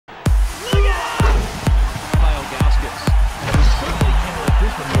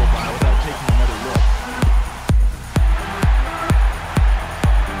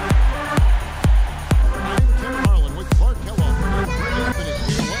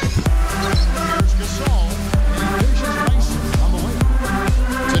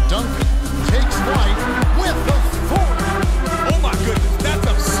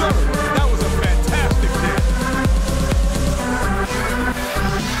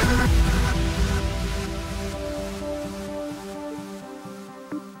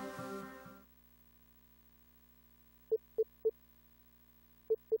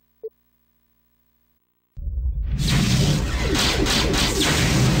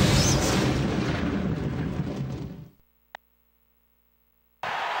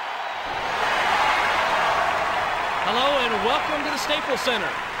welcome to the Staples Center.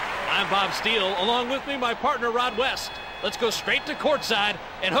 I'm Bob Steele, along with me, my partner, Rod West. Let's go straight to courtside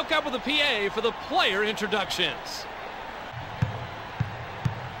and hook up with the PA for the player introductions.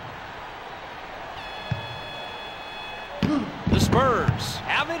 The Spurs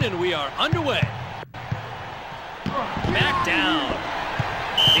have it, and we are underway. Back down.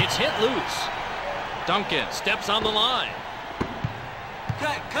 It's hit loose. Duncan steps on the line.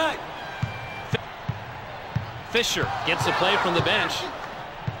 Cut. Fisher gets the play from the bench.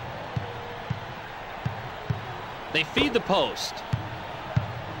 They feed the post.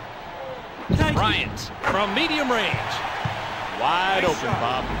 Bryant from medium range. Wide open,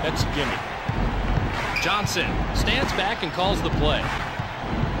 Bob. That's a gimme. Johnson stands back and calls the play.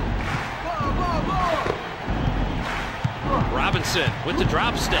 Robinson with the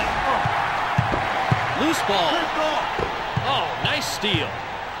drop step. Loose ball. Oh, nice steal.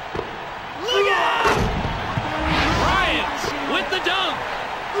 Look out! Bryant with the dunk.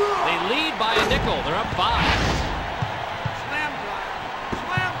 They lead by a nickel. They're up 5. Slam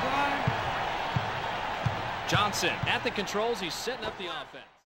time. Johnson at the controls. He's setting up the offense.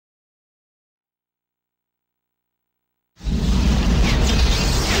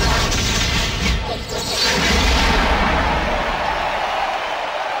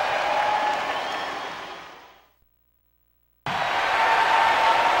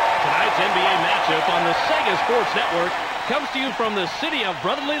 NBA matchup on the Sega Sports Network comes to you from the city of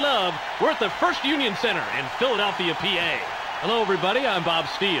brotherly love. We're at the First Union Center in Philadelphia, PA. Hello, everybody. I'm Bob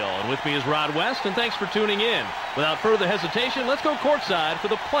Steele, and with me is Rod West, and thanks for tuning in. Without further hesitation, let's go courtside for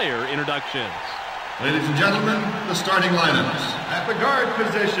the player introductions. Ladies and gentlemen, the starting lineups. At the guard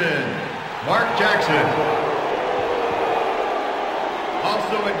position, Mark Jackson.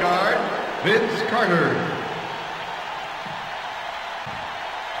 Also at guard, Vince Carter.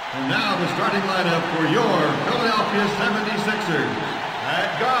 And now the starting lineup for your Philadelphia 76ers.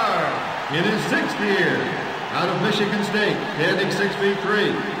 At guard, in his 6th year, out of Michigan State, standing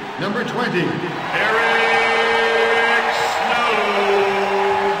 6'3", number 20, Eric Snow.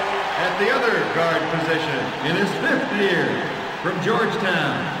 At the other guard position, in his 5th year, from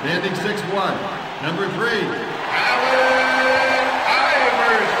Georgetown, standing 6'1", number 3, Allen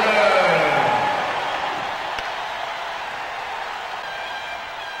Iverson.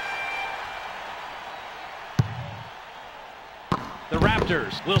 The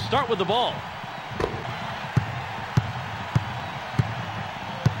Raptors will start with the ball.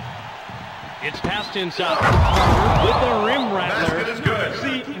 It's passed inside. With the rim rattler. Basket is good.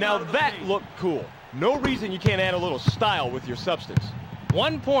 See, now that looked cool. No reason you can't add a little style with your substance.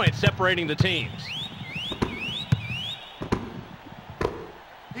 1 point separating the teams.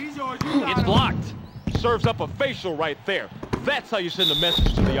 It's blocked. Serves up a facial right there. That's how you send a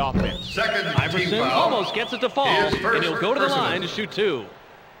message to the offense. Second team Iverson foul. almost gets it to fall, His and first he'll go to the personal. line to shoot 2.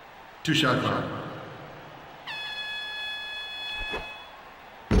 2-shot foul.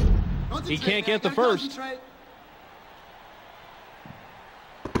 He can't get the first. He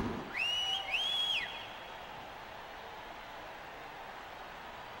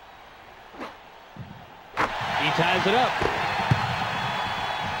ties it up.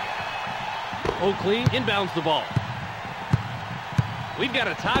 Oakley inbounds the ball. We've got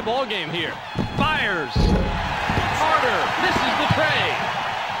a tie ball game here. Fires. Carter misses the tray.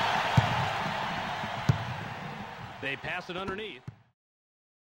 They pass it underneath.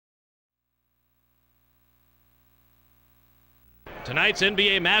 Tonight's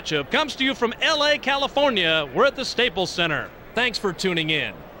NBA matchup comes to you from LA, California. We're at the Staples Center. Thanks for tuning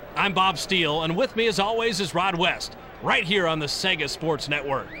in. I'm Bob Steele, and with me as always is Rod West, right here on the Sega Sports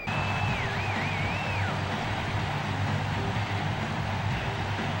Network.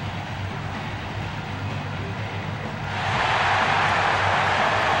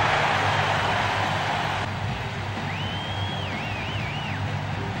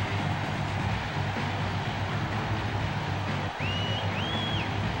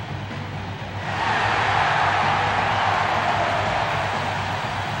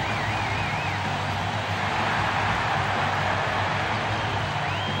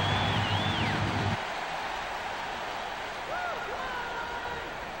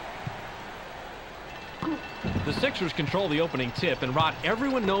 The Sixers control the opening tip, and Rod,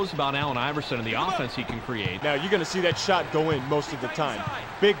 everyone knows about Allen Iverson and the offense he can create. Now, you're going to see that shot go in most of the time.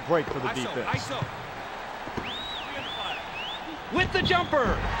 Big break for the defense. With the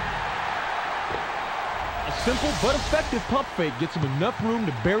jumper. A simple but effective pump fake gets him enough room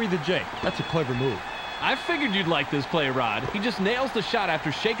to bury the J. That's a clever move. I figured you'd like this play, Rod. He just nails the shot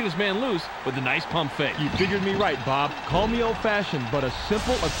after shaking his man loose with a nice pump fake. You figured me right, Bob. Call me old-fashioned, but a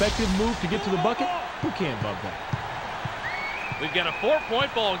simple, effective move to get to the bucket? Who can't love that? We've got a 4-point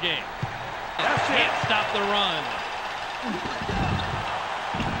ball game. Can't stop the run.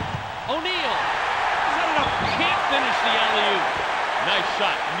 O'Neal. Can't finish the alley-oop. Nice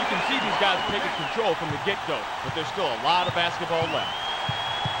shot. And you can see these guys taking control from the get-go, but there's still a lot of basketball left.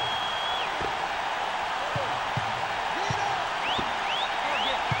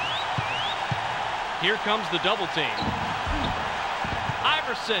 Here comes the double team.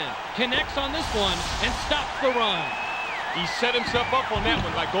 Iverson connects on this one and stops the run. He set himself up on that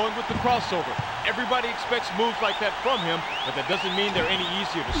one by going with the crossover. Everybody expects moves like that from him, but that doesn't mean they're any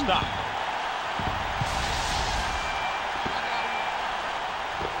easier to stop.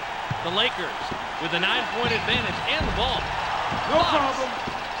 The Lakers with a 9-point advantage and the ball. No problem.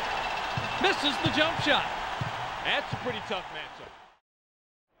 Misses the jump shot. That's a pretty tough matchup.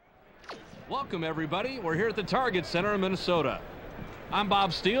 Welcome, everybody. We're here at the Target Center in Minnesota. I'm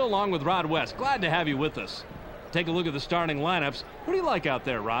Bob Steele along with Rod West. Glad to have you with us. Take a look at the starting lineups. What do you like out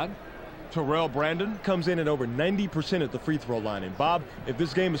there, Rod? Terrell Brandon comes in at over 90% at the free throw line. And Bob, if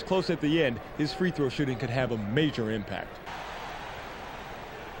this game is close at the end, his free throw shooting could have a major impact.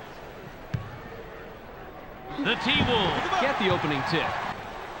 The T-Wolves get the opening tip.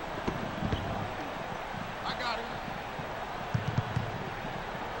 I got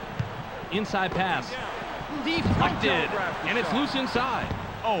it. Inside pass. Deflected. And it's loose inside.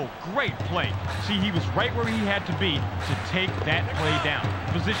 Oh, great play. See, he was right where he had to be to take that play down.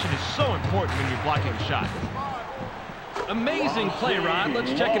 Position is so important when you're blocking a shot. Amazing play, Rod.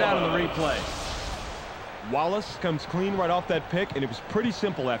 Let's check it out on the replay. Wallace comes clean right off that pick, and it was pretty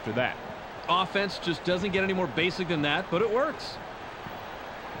simple after that. Offense just doesn't get any more basic than that, but it works.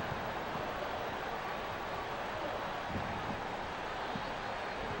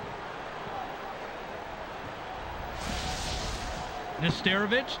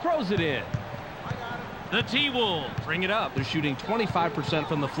 Nesterovic throws it in. The T-Wolves bring it up. They're shooting 25%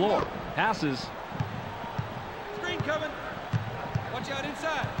 from the floor. Passes. Screen coming. Watch out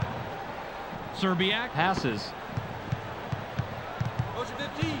inside. Serbiak passes. Motion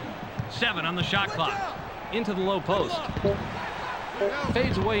 15. 7 on the shot clock. Into the low post.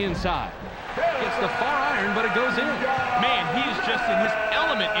 Fades away inside. Gets the far iron, but it goes in. Man, he is just in his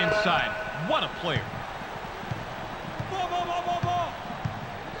element inside. What a player. Ball.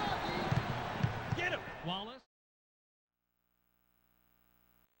 Get him. Wallace.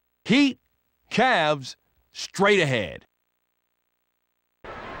 Heat, Cavs, straight ahead.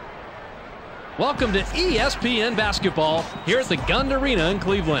 Welcome to ESPN Basketball here at the Gund Arena in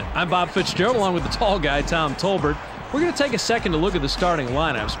Cleveland. I'm Bob Fitzgerald along with the tall guy, Tom Tolbert. We're going to take a second to look at the starting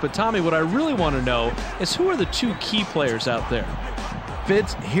lineups, but Tommy, what I really want to know is who are the two key players out there?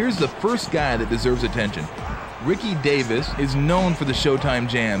 Fitz, here's the first guy that deserves attention. Ricky Davis is known for the Showtime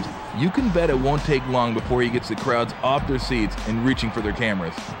jams. You can bet it won't take long before he gets the crowds off their seats and reaching for their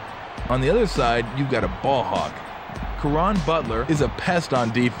cameras. On the other side, you've got a ball hawk. Caron Butler is a pest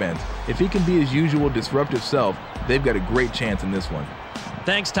on defense. If he can be his usual disruptive self, they've got a great chance in this one.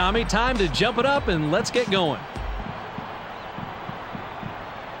 Thanks, Tommy. Time to jump it up and let's get going.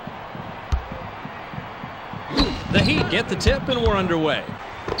 The Heat get the tip and we're underway.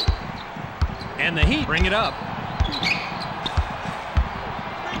 And the Heat bring it up.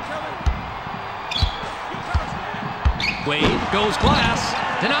 Wade goes glass,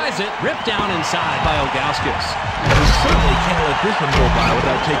 denies it, ripped down inside by Ilgauskas. We certainly can't let this one go by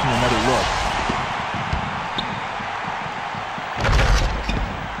without taking another look.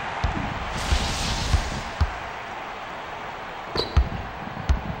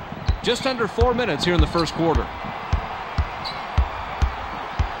 Just under 4 minutes here in the first quarter.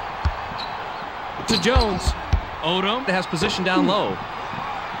 To Jones. Odom has position down low.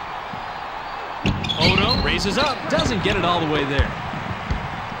 Odom raises up, doesn't get it all the way there.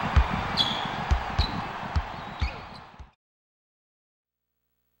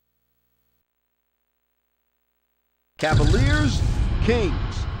 Cavaliers,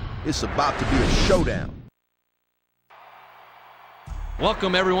 Kings. It's about to be a showdown.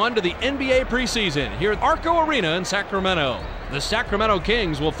 Welcome, everyone, to the NBA preseason here at Arco Arena in Sacramento. The Sacramento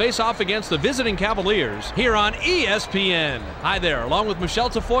Kings will face off against the visiting Cavaliers here on ESPN. Hi there, along with Michelle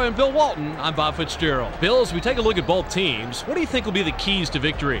Tafoy and Bill Walton, I'm Bob Fitzgerald. Bill, as we take a look at both teams, what do you think will be the keys to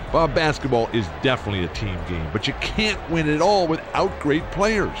victory? Well, basketball is definitely a team game, but you can't win it all without great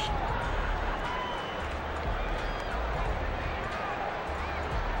players.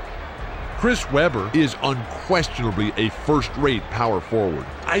 Chris Webber is unquestionably a first-rate power forward.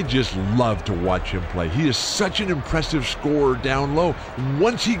 I just love to watch him play. He is such an impressive scorer down low.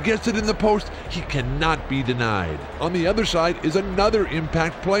 Once he gets it in the post, he cannot be denied. On the other side is another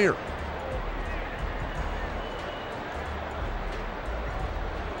impact player.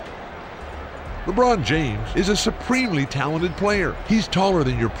 LeBron James is a supremely talented player. He's taller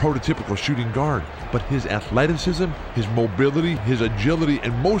than your prototypical shooting guard, but his athleticism, his mobility, his agility,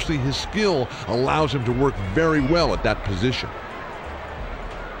 and mostly his skill allows him to work very well at that position.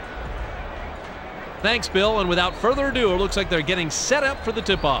 Thanks, Bill. And without further ado, it looks like they're getting set up for the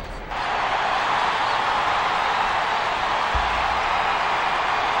tip-off.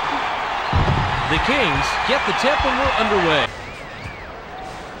 The Kings get the tip and we're underway.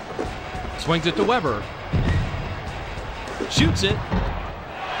 Swings it to Weber. Shoots it.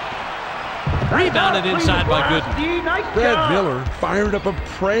 Rebounded inside by Gooden. Brad Miller fired up a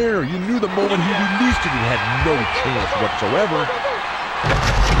prayer. You knew the moment he released it, he had no chance whatsoever.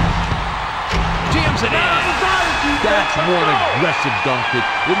 Jams it in. That's one aggressive dunk.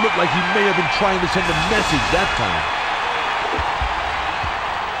 It looked like he may have been trying to send a message that time.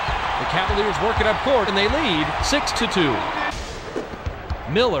 The Cavaliers work it up court and they lead 6-2.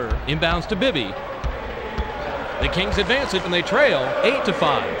 Miller inbounds to Bibby. The Kings advance it and they trail 8-5.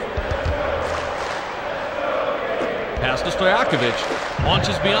 Pass to Stojakovic.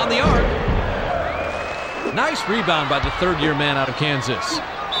 Launches beyond the arc. Nice rebound by the third-year man out of Kansas.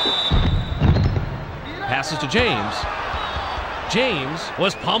 Passes to James. James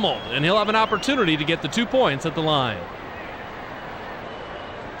was pummeled, and he'll have an opportunity to get the 2 points at the line.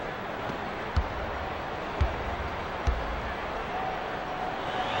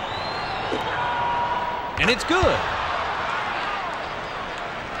 And it's good.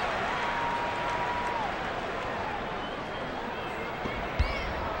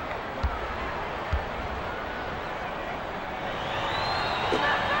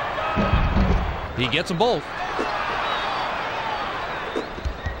 He gets them both.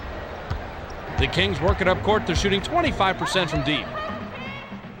 The Kings work it up court. They're shooting 25% from deep.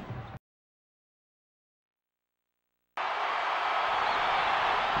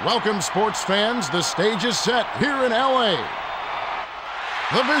 Welcome, sports fans. The stage is set here in LA.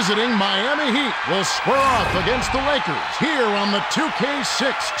 The visiting Miami Heat will square off against the Lakers here on the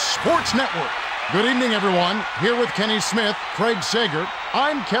 2K6 Sports Network. Good evening, everyone. Here with Kenny Smith, Craig Sager,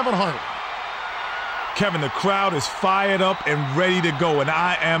 I'm Kevin Hart. Kevin, the crowd is fired up and ready to go, and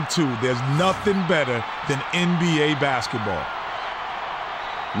I am too. There's nothing better than NBA basketball.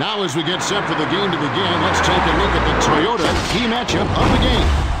 Now as we get set for the game to begin, let's take a look at the Toyota key matchup of the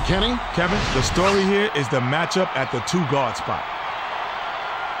game. Kenny? Kevin, the story here is the matchup at the 2-guard spot.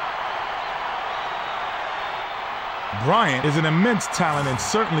 Bryant is an immense talent and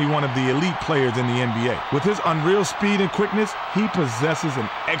certainly one of the elite players in the NBA. With his unreal speed and quickness, he possesses an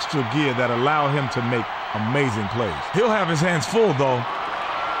extra gear that allows him to make amazing plays. He'll have his hands full, though.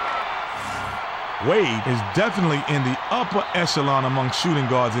 Wade is definitely in the upper echelon among shooting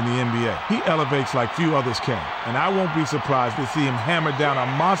guards in the NBA. He elevates like few others can, and I won't be surprised to see him hammer down a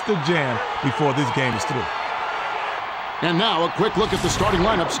monster jam before this game is through. And now a quick look at the starting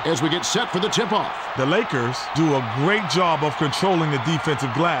lineups as we get set for the tip-off. The Lakers do a great job of controlling the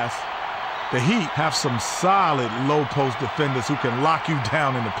defensive glass. The Heat have some solid low-post defenders who can lock you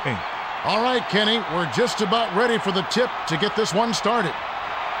down in the paint. All right, Kenny, we're just about ready for the tip to get this one started.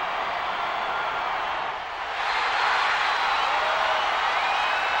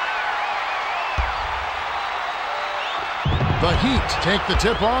 The Heat take the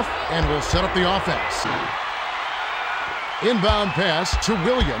tip-off and will set up the offense. Inbound pass to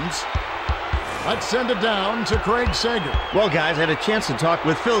Williams. Let's send it down to Craig Sager. Well, guys, I had a chance to talk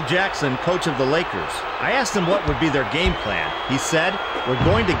with Phil Jackson, coach of the Lakers. I asked him what would be their game plan. He said, "We're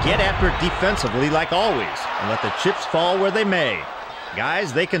going to get after it defensively like always and let the chips fall where they may."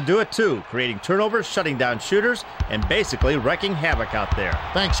 Guys, they can do it too, creating turnovers, shutting down shooters, and basically wrecking havoc out there.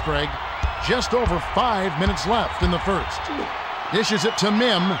 Thanks, Greg. Just over 5 minutes left in the first. Dishes it to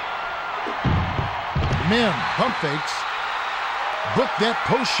Mim. Mim pump fakes. Book that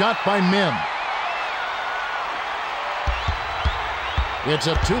post shot by Mim. It's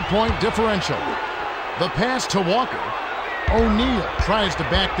a 2-point differential. The pass to Walker. O'Neal tries to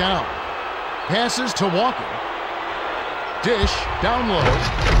back down. Passes to Walker. Dish down low.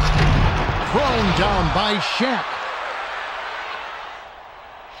 Thrown down by Shaq.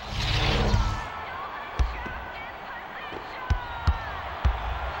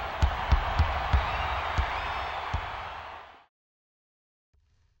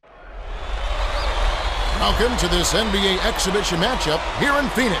 Welcome to this NBA exhibition matchup here in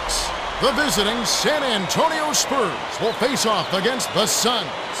Phoenix. The visiting San Antonio Spurs will face off against the Suns.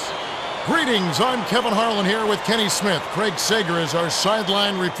 Greetings, I'm Kevin Harlan here with Kenny Smith. Craig Sager is our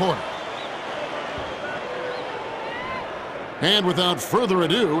sideline reporter. And without further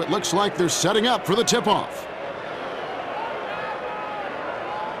ado, it looks like they're setting up for the tip-off.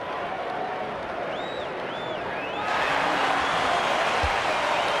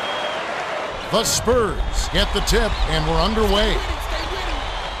 The Spurs get the tip, and we're underway.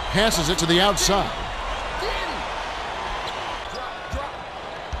 Passes it to the outside.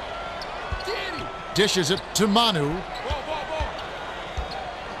 Dishes it to Manu.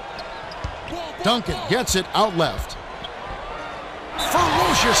 Duncan gets it out left.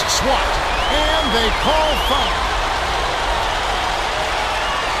 Ferocious swat, and they call foul.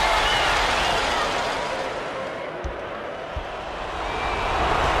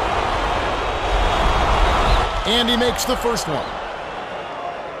 And he makes the first one.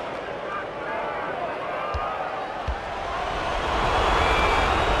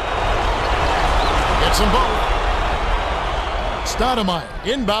 Gets them both. Stoudemire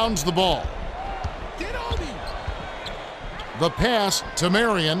inbounds the ball. The pass to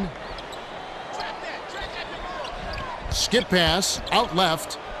Marion. Skip pass out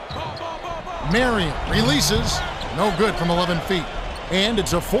left. Marion releases. No good from 11 feet. And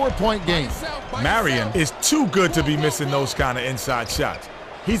it's a 4-point game. Marion is too good to be missing those kind of inside shots.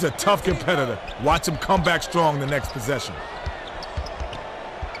 He's a tough competitor. Watch him come back strong the next possession.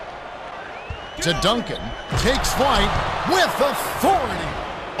 To Duncan. Takes flight with authority.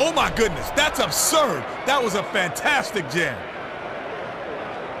 Oh my goodness, that's absurd. That was a fantastic jam.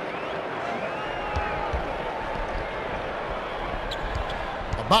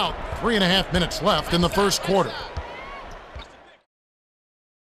 About 3.5 minutes left in the first quarter.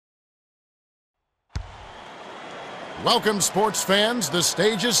 Welcome, sports fans. The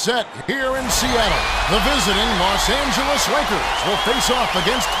stage is set here in Seattle. The visiting Los Angeles Lakers will face off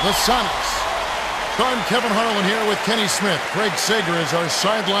against the Sonics. I'm Kevin Harlan here with Kenny Smith. Craig Sager is our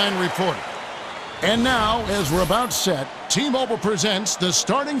sideline reporter. And now, as we're about set, T-Mobile presents the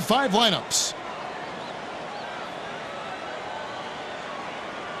starting 5 lineups.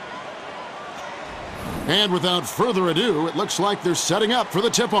 And without further ado, it looks like they're setting up for the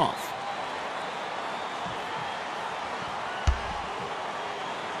tip-off.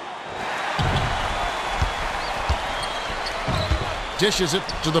 Dishes it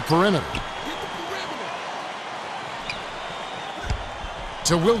to the perimeter.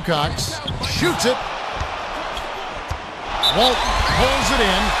 To Wilcox. Shoots it. Walton pulls it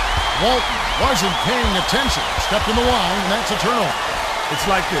in. Walton wasn't paying attention. Stepped in the line, and that's a turnover. It's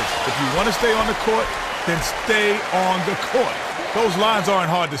like this. If you want to stay on the court, then stay on the court. Those lines aren't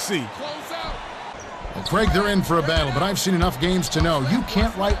hard to see. Well, Craig, they're in for a battle, but I've seen enough games to know you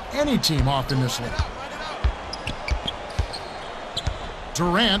can't write any team off in this league.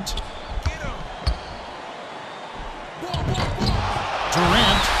 Durant.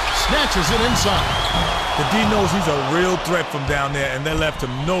 Durant snatches it inside. The D knows he's a real threat from down there, and they left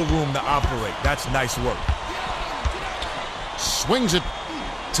him no room to operate. That's nice work. Swings it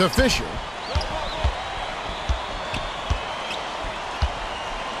to Fisher.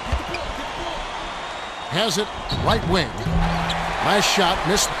 Has it right wing. Last shot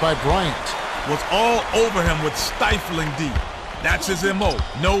missed by Bryant. Was all over him with stifling D. That's his M.O.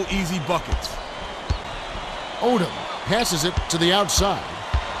 No easy buckets. Odom passes it to the outside.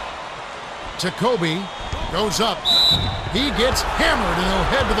 To Kobe. Goes up. He gets hammered and he'll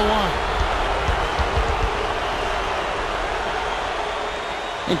head to the line.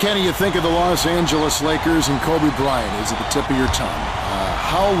 And Kenny, you think of the Los Angeles Lakers and Kobe Bryant is at the tip of your tongue.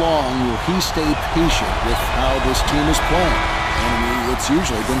 How long will he stay patient with how this team is playing? And it's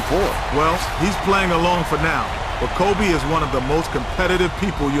usually been poor. Well, he's playing along for now. But Kobe is one of the most competitive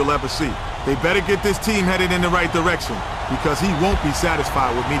people you'll ever see. They better get this team headed in the right direction because he won't be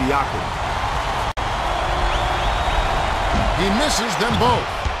satisfied with mediocrity. He misses them both.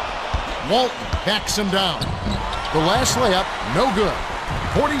 Walton backs him down. The last layup, no good.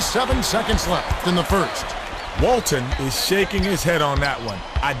 47 seconds left in the first. Walton is shaking his head on that one.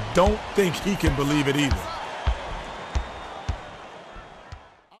 I don't think he can believe it either.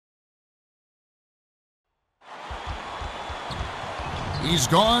 He's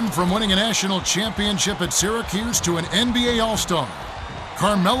gone from winning a national championship at Syracuse to an NBA All-Star.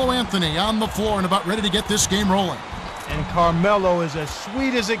 Carmelo Anthony on the floor and about ready to get this game rolling. And Carmelo is as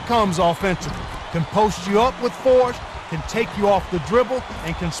sweet as it comes offensively. Can post you up with force, can take you off the dribble,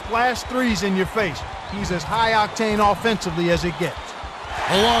 and can splash threes in your face. He's as high-octane offensively as it gets.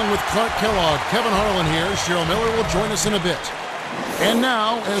 Along with Clark Kellogg, Kevin Harlan here. Cheryl Miller will join us in a bit. And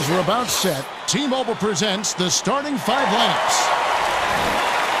now, as we're about set, T-Mobile presents the starting 5 lineups.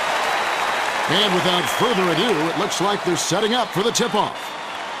 And without further ado, it looks like they're setting up for the tip-off.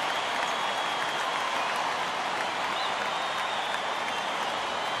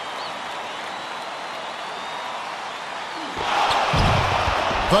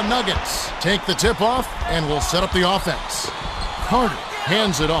 The Nuggets take the tip-off and will set up the offense. Carter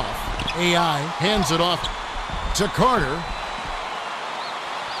hands it off. AI hands it off to Carter.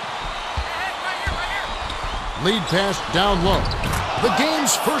 Lead pass down low. The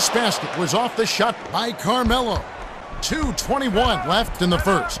game's first basket was off the shot by Carmelo. 2:21 left in the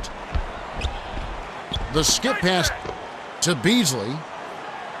first. The skip pass to Beasley.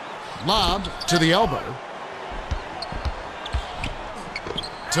 Lob to the elbow.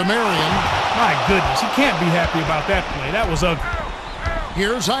 To Marion. My goodness, he can't be happy about that play. That was ugly.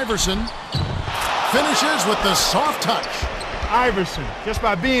 Here's Iverson. Finishes with the soft touch. Iverson, just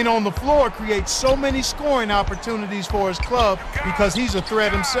by being on the floor, creates so many scoring opportunities for his club because he's a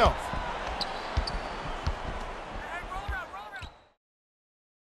threat himself.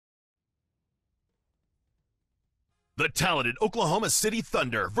 The talented Oklahoma City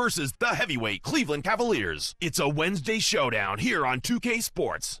Thunder versus the heavyweight Cleveland Cavaliers. It's a Wednesday showdown here on 2K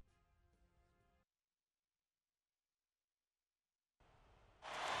Sports.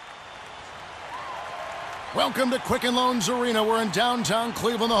 Welcome to Quicken Loans Arena. We're in downtown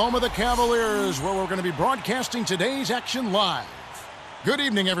Cleveland, the home of the Cavaliers, where we're going to be broadcasting today's action live. Good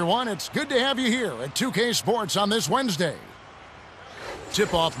evening, everyone. It's good to have you here at 2K Sports on this Wednesday.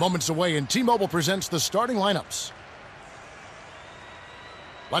 Tip-off moments away, and T-Mobile presents the starting lineups.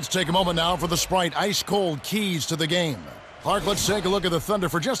 Let's take a moment now for the Sprite ice-cold keys to the game. Clark, let's take a look at the Thunder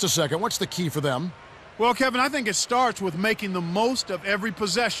for just a second. What's the key for them? Well, Kevin, I think it starts with making the most of every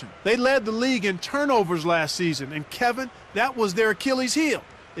possession. They led the league in turnovers last season, and Kevin, that was their Achilles heel.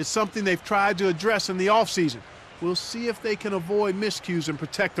 It's something they've tried to address in the offseason. We'll see if they can avoid miscues and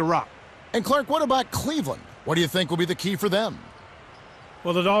protect the rock. And Clark, what about Cleveland? What do you think will be the key for them?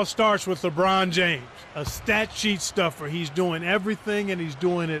 Well, it all starts with LeBron James, a stat sheet stuffer. He's doing everything, and he's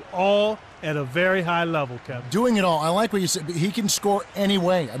doing it all at a very high level, Kevin. Doing it all. I like what you said. He can score any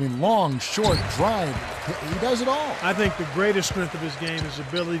way. I mean, long, short, drive. He does it all. I think the greatest strength of his game is his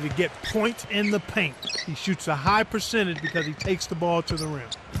ability to get points in the paint. He shoots a high percentage because he takes the ball to the rim.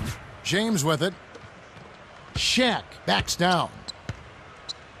 James with it. Shaq backs down.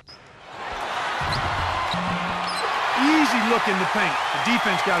 Easy look in the paint. The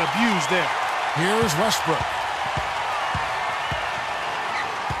defense got abused there. Here's Westbrook.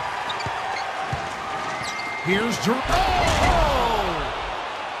 Here's Durant. Oh!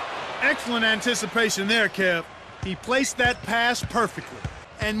 Excellent anticipation there, Kev. He placed that pass perfectly.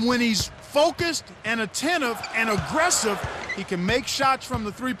 And when he's focused and attentive and aggressive, he can make shots from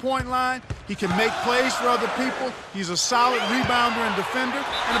the three-point line. He can make plays for other people. He's a solid rebounder and defender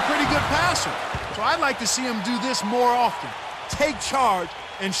and a pretty good passer. So I'd like to see him do this more often. Take charge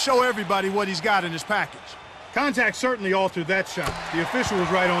and show everybody what he's got in his package. Contact certainly altered that shot. The official was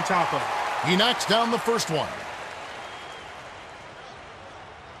right on top of it. He knocks down the first one.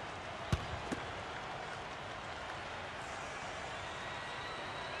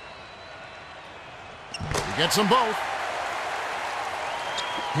 He gets them both.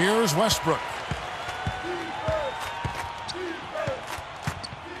 Here's Westbrook.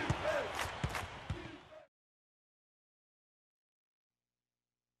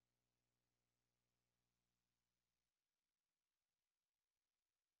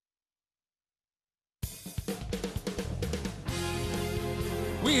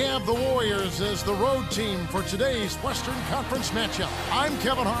 We have the Warriors as the road team for today's Western Conference matchup. I'm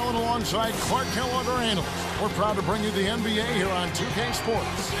Kevin Harlan alongside Clark Kellogg, our analyst. We're proud to bring you the NBA here on 2K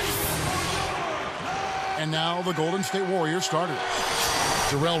Sports. And now the Golden State Warriors starters.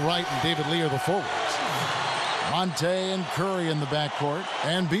 Jarrell Wright and David Lee are the forwards. Monte and Curry in the backcourt,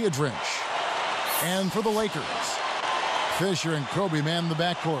 and Biedrins. And for the Lakers, Fisher and Kobe man the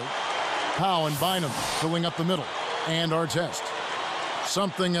backcourt. Powell and Bynum filling up the middle, and Artest.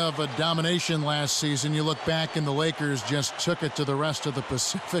 Something of a domination last season. You look back and the Lakers just took it to the rest of the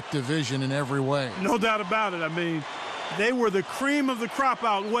Pacific Division in every way. No doubt about it. I mean, they were the cream of the crop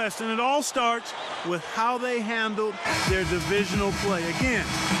out west, and it all starts with how they handled their divisional play. Again,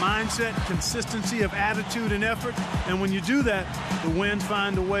 mindset, consistency of attitude and effort, and when you do that, the wins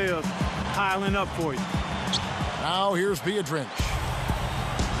find a way of piling up for you. Now here's Biedrins.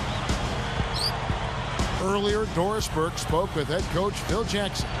 Earlier, Doris Burke spoke with head coach Phil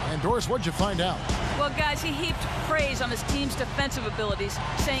Jackson. And Doris, what'd you find out? Well, guys, he heaped praise on his team's defensive abilities,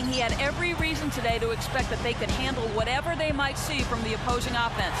 saying he had every reason today to expect that they could handle whatever they might see from the opposing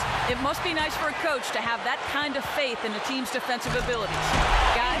offense. It must be nice for a coach to have that kind of faith in the team's defensive abilities.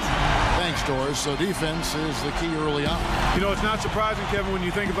 Guys? Thanks, Doris. So defense is the key early on. You know, it's not surprising, Kevin, when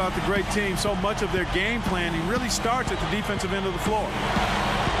you think about the great team. So much of their game planning really starts at the defensive end of the floor.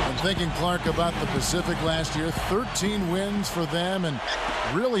 I'm thinking, Clark, about the Pacific last year. 13 wins for them, and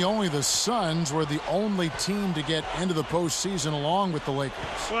really only the Suns were the only team to get into the postseason along with the Lakers.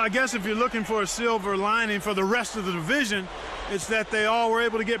 Well, I guess if you're looking for a silver lining for the rest of the division, it's that they all were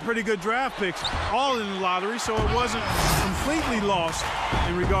able to get pretty good draft picks, all in the lottery, so it wasn't completely lost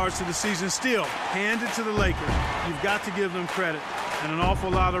in regards to the season. Still, hand it to the Lakers. You've got to give them credit and an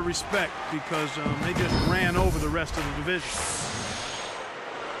awful lot of respect because they just ran over the rest of the division.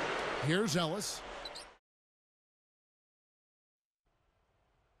 Here's Ellis.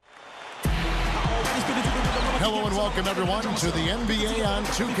 Hello and welcome, everyone, to the NBA on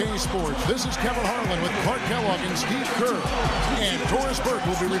 2K Sports. This is Kevin Harlan with Clark Kellogg and Steve Kerr. And Doris Burke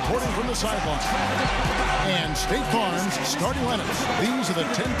will be reporting from the sideline. And State Farm's starting lineups. These are the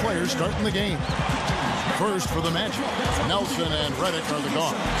 10 players starting the game. First for the Magic, Nelson and Redick are the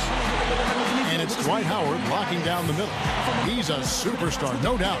guards. And it's Dwight Howard blocking down the middle. He's a superstar,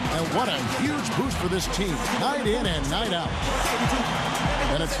 no doubt. And what a huge boost for this team, night in and night out.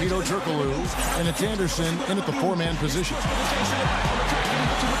 And it's Hedo Turkoglu, and it's Anderson in at the four-man position.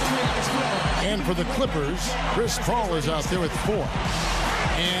 And for the Clippers, Chris Paul is out there with 4.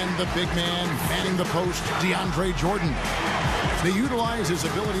 And the big man manning the post, DeAndre Jordan. They utilize his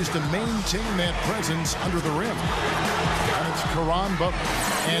abilities to maintain that presence under the rim. And it's Caron Butler,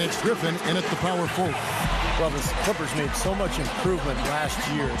 and it's Griffin in at the power forward. Well, the Clippers made so much improvement last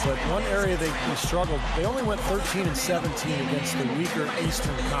year, but one area they struggled, they only went 13-17 against the weaker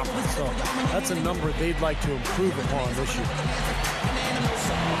Eastern Conference. So that's a number they'd like to improve upon this year.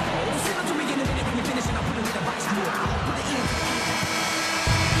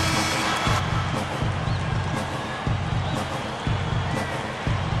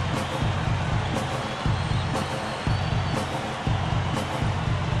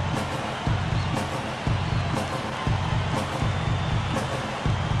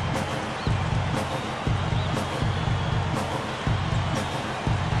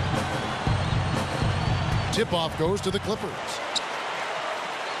 Tip-off goes to the Clippers.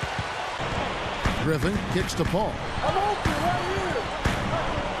 Griffin kicks to Paul. I'm open right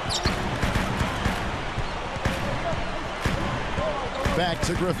here. Back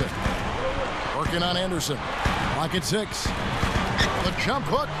to Griffin. Working on Anderson. Lock at 6. The jump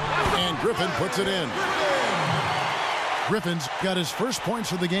hook, and Griffin puts it in. Griffin's got his first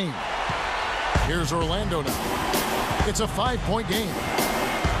points of the game. Here's Orlando now. It's a 5-point game.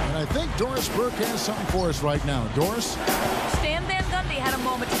 And I think Doris Burke has something for us right now. Doris? Stan Van Gundy had a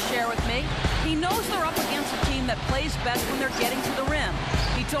moment to share with me. He knows they're up against a team that plays best when they're getting to the rim.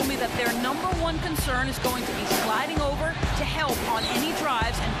 He told me that their #1 concern is going to be sliding over to help on any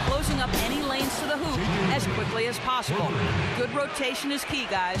drives and closing up any lanes to the hoop as quickly as possible. Good rotation is key,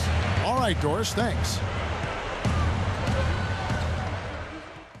 guys. All right, Doris, thanks.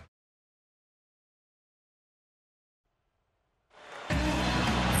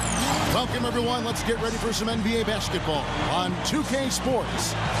 Welcome, everyone. Let's get ready for some NBA basketball on 2K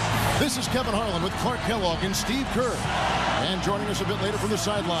Sports. This is Kevin Harlan with Clark Kellogg and Steve Kerr. And joining us a bit later from the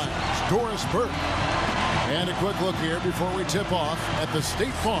sidelines, Doris Burke. And a quick look here before we tip off at the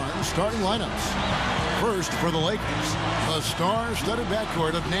State Farm starting lineups. First for the Lakers, the star-studded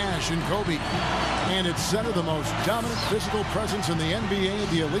backcourt of Nash and Kobe. And it's center the most dominant physical presence in the NBA,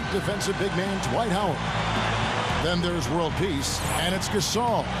 the elite defensive big man, Dwight Howard. Then there's world peace, and it's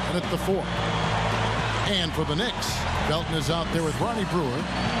Gasol and at the 4. And for the Knicks, Belton is out there with Ronnie Brewer.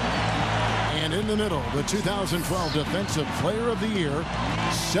 And in the middle, the 2012 Defensive Player of the Year,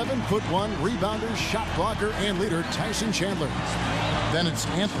 7'1" rebounder, shot blocker, and leader Tyson Chandler. Then it's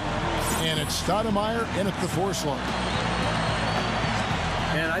Anthony, and it's Stoudemire in at the 4 slot.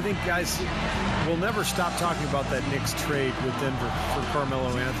 And I think, guys, we'll never stop talking about that Knicks trade with Denver for Carmelo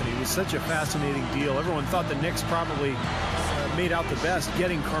Anthony. It was such a fascinating deal. Everyone thought the Knicks probably made out the best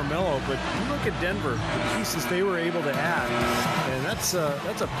getting Carmelo, but you look at Denver, the pieces they were able to add, and that's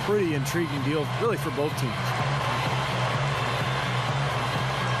a pretty intriguing deal, really, for both teams.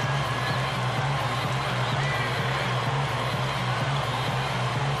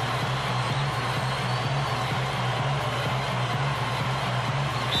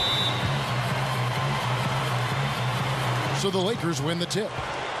 So the Lakers win the tip.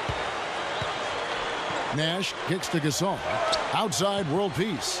 Nash kicks to Gasol. Outside, world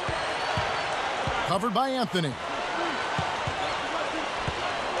peace. Covered by Anthony.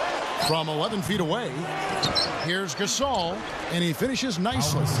 From 11 feet away, here's Gasol, and he finishes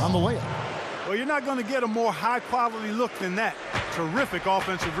nicely on the layup. Well, you're not going to get a more high-quality look than that. Terrific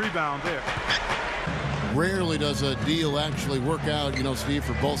offensive rebound there. Rarely does a deal actually work out, you know, Steve,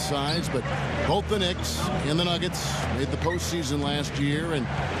 for both sides, but both the Knicks and the Nuggets made the postseason last year, and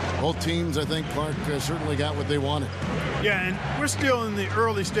both teams, I think, Clark, certainly got what they wanted. Yeah, and we're still in the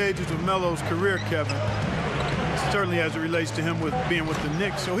early stages of Melo's career, Kevin. Certainly as it relates to him with being with the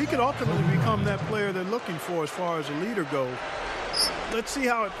Knicks. So he could ultimately become that player they're looking for as far as a leader goes. Let's see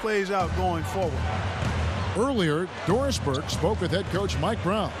how it plays out going forward. Earlier, Doris Burke spoke with head coach Mike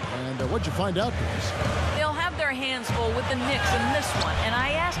Brown. And what'd you find out, Doris? They'll have their hands full with the Knicks in this one, and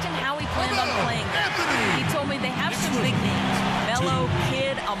I asked him how he planned on playing them. He told me they have some big names. Melo,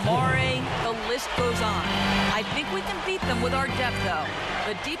 Kidd, Amare, the list goes on. I think we can beat them with our depth, though.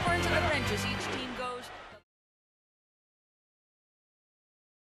 The deeper into the benches each team goes.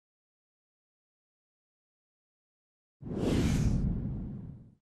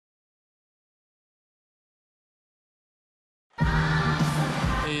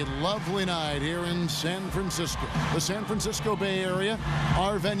 A lovely night here in San Francisco, the San Francisco Bay Area.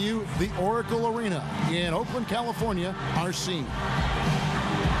 Our venue, the Oracle Arena in Oakland, California, our scene.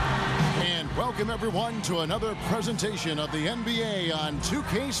 And welcome everyone to another presentation of the NBA on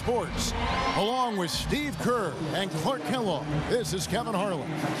 2K Sports. Along with Steve Kerr and Clark Kellogg, this is Kevin Harlan.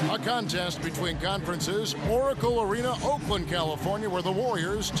 A contest between conferences, Oracle Arena, Oakland, California, where the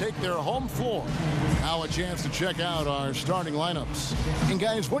Warriors take their home floor. Now a chance to check out our starting lineups. And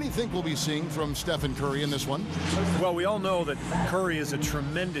guys, what do you think we'll be seeing from Stephen Curry in this one? Well, we all know that Curry is a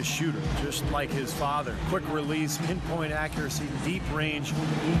tremendous shooter, just like his father. Quick release, pinpoint accuracy, deep range.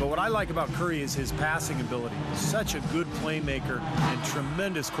 But what I like about Curry is his passing ability. Such a good playmaker and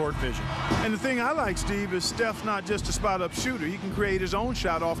tremendous court vision. And the thing I like, Steve, is Steph's not just a spot-up shooter. He can create his own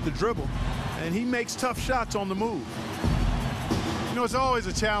shot off the dribble, and he makes tough shots on the move. You know, it's always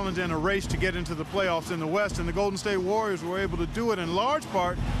a challenge and a race to get into the playoffs in the West, and the Golden State Warriors were able to do it in large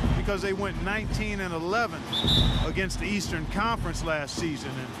part because they went 19-11 against the Eastern Conference last season.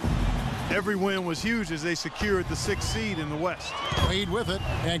 And every win was huge as they secured the 6th seed in the West. Wade with it,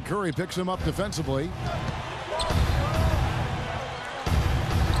 and Curry picks him up defensively.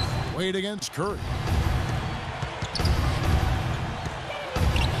 Wade against Curry.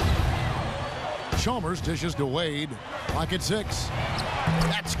 Chalmers dishes to Wade. Clock at 6.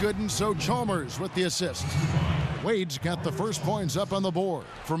 That's good, and so Chalmers with the assist. Wade's got the first points up on the board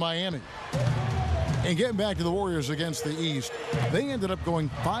for Miami. And getting back to the Warriors against the East, they ended up going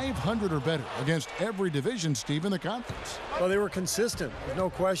 500 or better against every division, Steve, in the conference. Well, they were consistent, there's no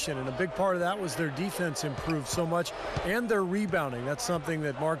question, and a big part of that was their defense improved so much and their rebounding. That's something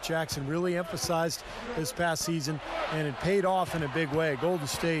that Mark Jackson really emphasized this past season, and it paid off in a big way. Golden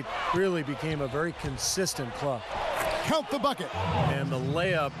State really became a very consistent club. Count the bucket. And the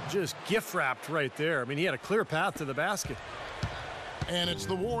layup just gift-wrapped right there. I mean, he had a clear path to the basket. And it's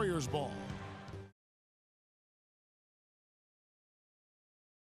the Warriors' ball.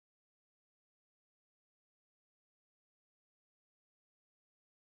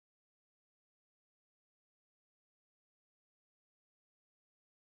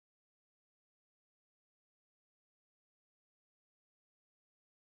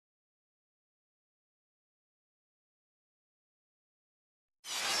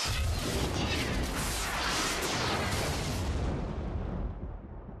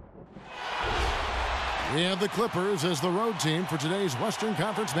 We have the Clippers as the road team for today's Western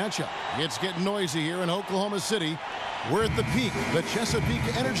Conference matchup. It's getting noisy here in Oklahoma City. We're at the peak, the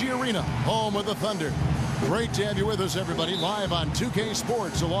Chesapeake Energy Arena, home of the Thunder. Great to have you with us, everybody, live on 2K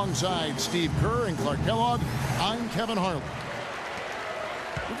Sports alongside Steve Kerr and Clark Kellogg. I'm Kevin Harlan.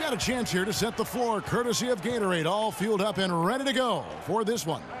 We've got a chance here to set the floor, courtesy of Gatorade, all fueled up and ready to go for this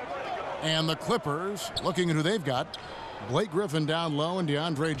one. And the Clippers, looking at who they've got, Blake Griffin down low and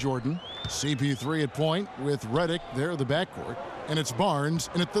DeAndre Jordan. CP3 at point with Redick there in the backcourt. And it's Barnes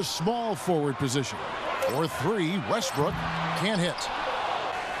in at the small forward position. For 3, Westbrook can't hit.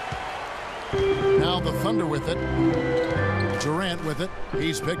 Now the Thunder with it. Durant with it.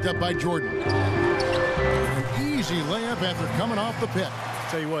 He's picked up by Jordan. An easy layup after coming off the pick.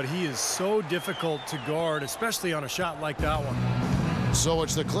 Tell you what, he is so difficult to guard, especially on a shot like that one. So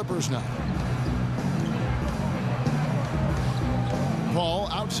it's the Clippers now. Paul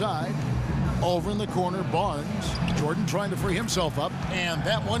outside. Over in the corner, Barnes. Jordan trying to free himself up, and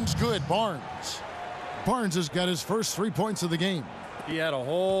that one's good. Barnes has got his first 3 points of the game. He had a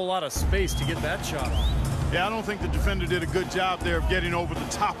whole lot of space to get that shot off. Yeah, I don't think the defender did a good job there of getting over the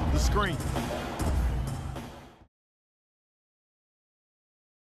top of the screen.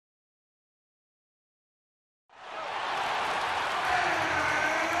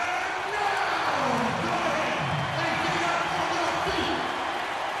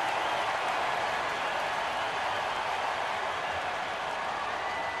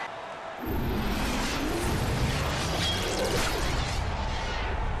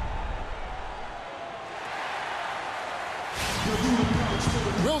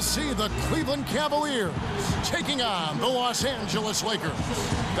 we'll see the Cleveland Cavaliers taking on the Los Angeles Lakers.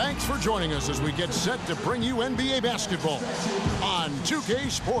 Thanks for joining us as we get set to bring you NBA basketball on 2K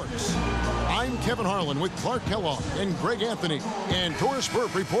Sports. I'm Kevin Harlan with Clark Kellogg and Greg Anthony, and Doris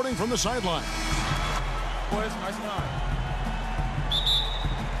Burke reporting from the sideline. Boys, nice nine.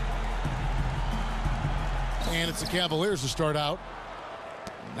 And it's the Cavaliers to start out.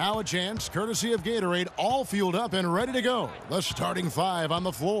 Now a chance, courtesy of Gatorade, all fueled up and ready to go. The starting five on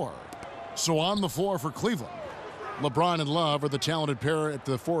the floor. So on the floor for Cleveland, LeBron and Love are the talented pair at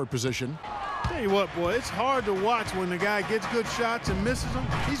the forward position. Tell you what, boy, it's hard to watch when the guy gets good shots and misses them.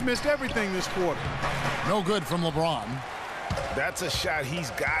 He's missed everything this quarter. No good from LeBron. That's a shot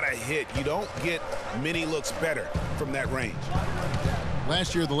he's got to hit. You don't get many looks better from that range.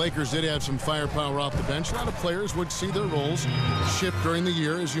 Last year, the Lakers did have some firepower off the bench. A lot of players would see their roles shift during the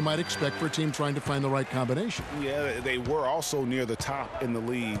year, as you might expect for a team trying to find the right combination. Yeah, they were also near the top in the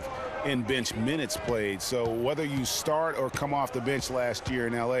league in bench minutes played. So whether you start or come off the bench last year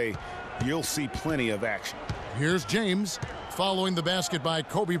in L.A., you'll see plenty of action. Here's James following the basket by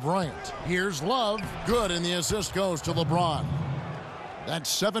Kobe Bryant. Here's Love. Good, and the assist goes to LeBron. That's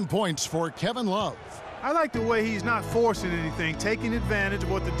 7 points for Kevin Love. I like the way he's not forcing anything, taking advantage of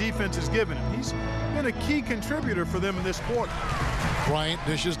what the defense has given him. He's been a key contributor for them in this quarter. Bryant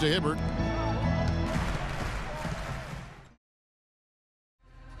dishes to Hibbert.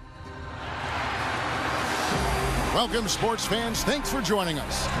 Welcome, sports fans. Thanks for joining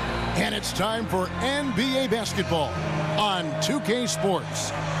us. And it's time for NBA basketball on 2K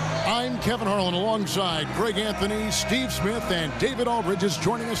Sports. I'm Kevin Harlan alongside Greg Anthony, Steve Smith, and David Aldridge is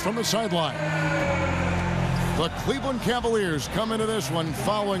joining us from the sideline. The Cleveland Cavaliers come into this one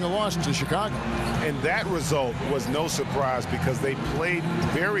following a loss to Chicago. And that result was no surprise because they played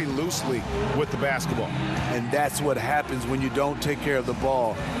very loosely with the basketball. And that's what happens when you don't take care of the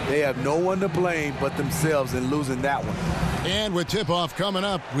ball. They have no one to blame but themselves in losing that one. And with tip-off coming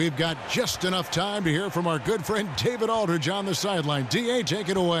up, we've got just enough time to hear from our good friend David Aldridge on the sideline. D.A., take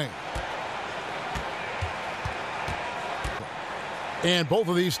it away. And both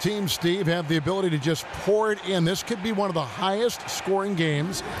of these teams, Steve, have the ability to just pour it in. This could be one of the highest scoring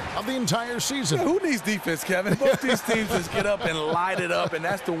games of the entire season. Yeah, who needs defense, Kevin? Both these teams just get up and light it up, and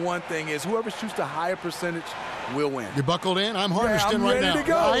that's the one thing is whoever shoots the higher percentage will win. You buckled in? I'm harnessed in right now. To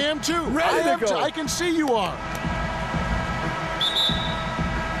go. I am too. Ready to go. I can see you are.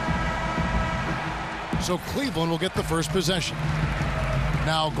 So Cleveland will get the first possession.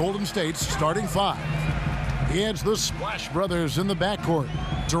 Now Golden State's starting five. It's the Splash Brothers in the backcourt.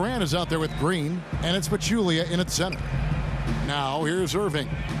 Durant is out there with Green, and it's Pachulia in its center. Now here's Irving.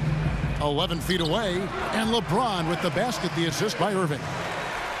 11 feet away, and LeBron with the basket, the assist by Irving.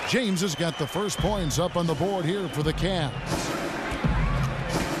 James has got the first points up on the board here for the Cavs.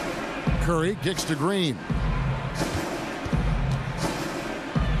 Curry kicks to Green.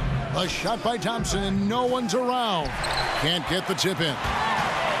 A shot by Thompson, and no one's around. Can't get the tip in.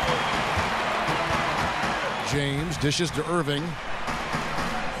 James dishes to Irving.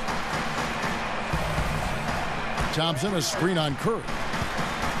 Thompson, a screen on Curry.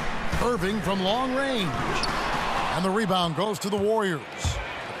 Irving from long range. And the rebound goes to the Warriors.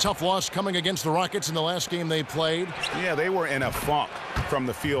 A tough loss coming against the Rockets in the last game they played. Yeah, they were in a funk from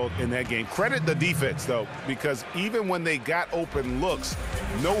the field in that game. Credit the defense, though, because even when they got open looks,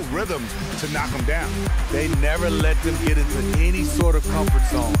 no rhythm to knock them down. They never let them get into any sort of comfort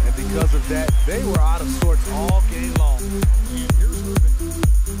zone. And because of that, they were out of sorts